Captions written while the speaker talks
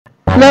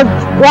left,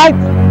 right.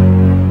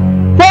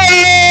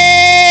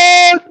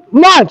 Forward,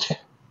 march.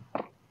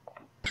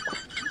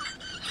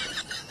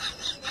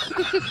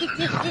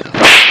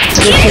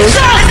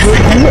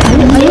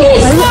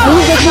 Are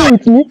you getting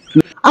with me?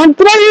 I'm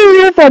training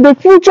you for the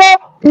future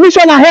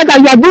mission ahead,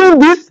 and you are doing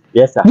this.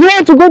 Yes, sir. You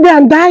want to go there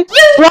and die?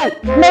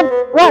 Right, left,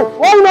 right.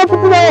 Why are you not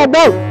putting on your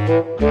belt?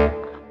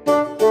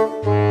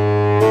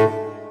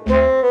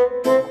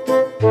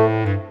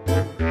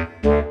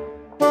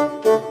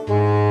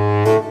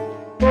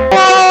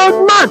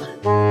 March!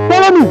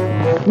 Follow me!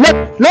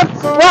 Left, left,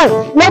 right,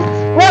 left,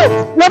 right,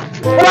 left,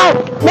 right.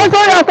 Make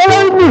sure you are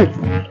following me.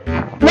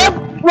 Left,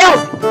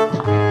 right.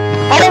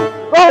 Left,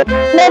 right,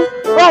 left,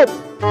 right.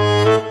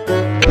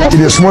 It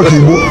is small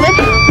people.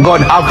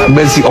 God have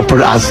mercy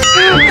upon us.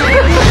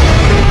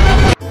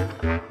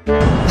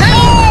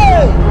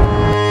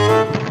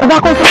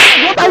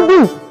 What I do?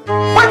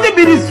 What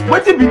be this?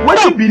 What be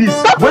this?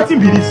 What be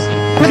this?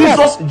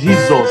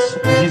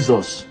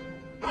 Jesus.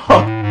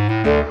 Huh.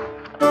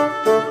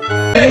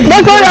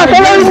 Make sure you are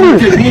following me.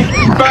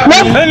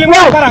 Left,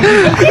 right.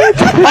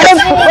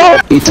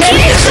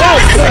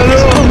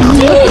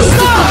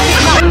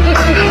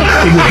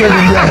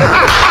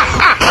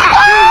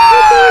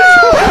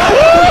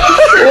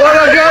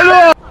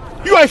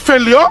 You are a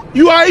failure.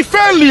 You are a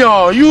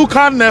failure. You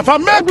can never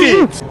make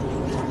it.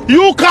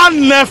 You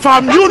can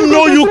never. You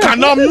know you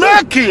cannot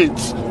make it.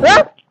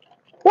 Huh?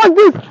 What's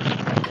this?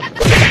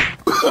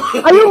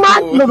 Are you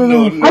mad? No.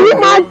 Are you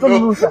mad?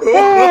 Oh,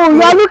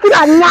 you are looking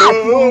at Nas.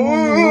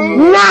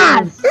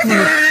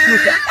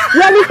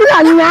 You are looking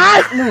at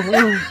Nas.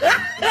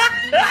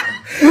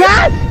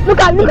 Nas, look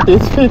at me.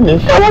 It's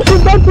finished. I want to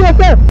go to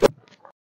yourself.